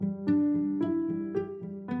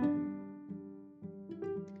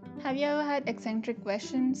Have you ever had eccentric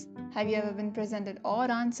questions? Have you ever been presented odd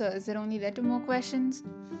answers that only led to more questions?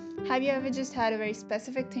 Have you ever just had a very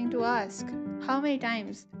specific thing to ask? How many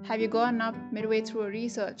times have you gone up midway through a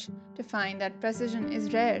research to find that precision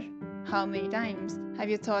is rare? How many times have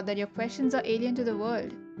you thought that your questions are alien to the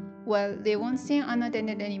world? Well, they won't stay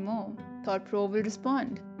unattended anymore. Thought Pro will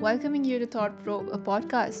respond, welcoming you to Thought Pro, a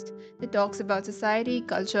podcast that talks about society,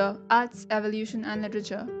 culture, arts, evolution, and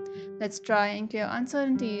literature. Let's try and clear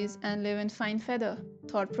uncertainties and live in fine feather.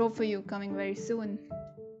 Thought Pro for you coming very soon.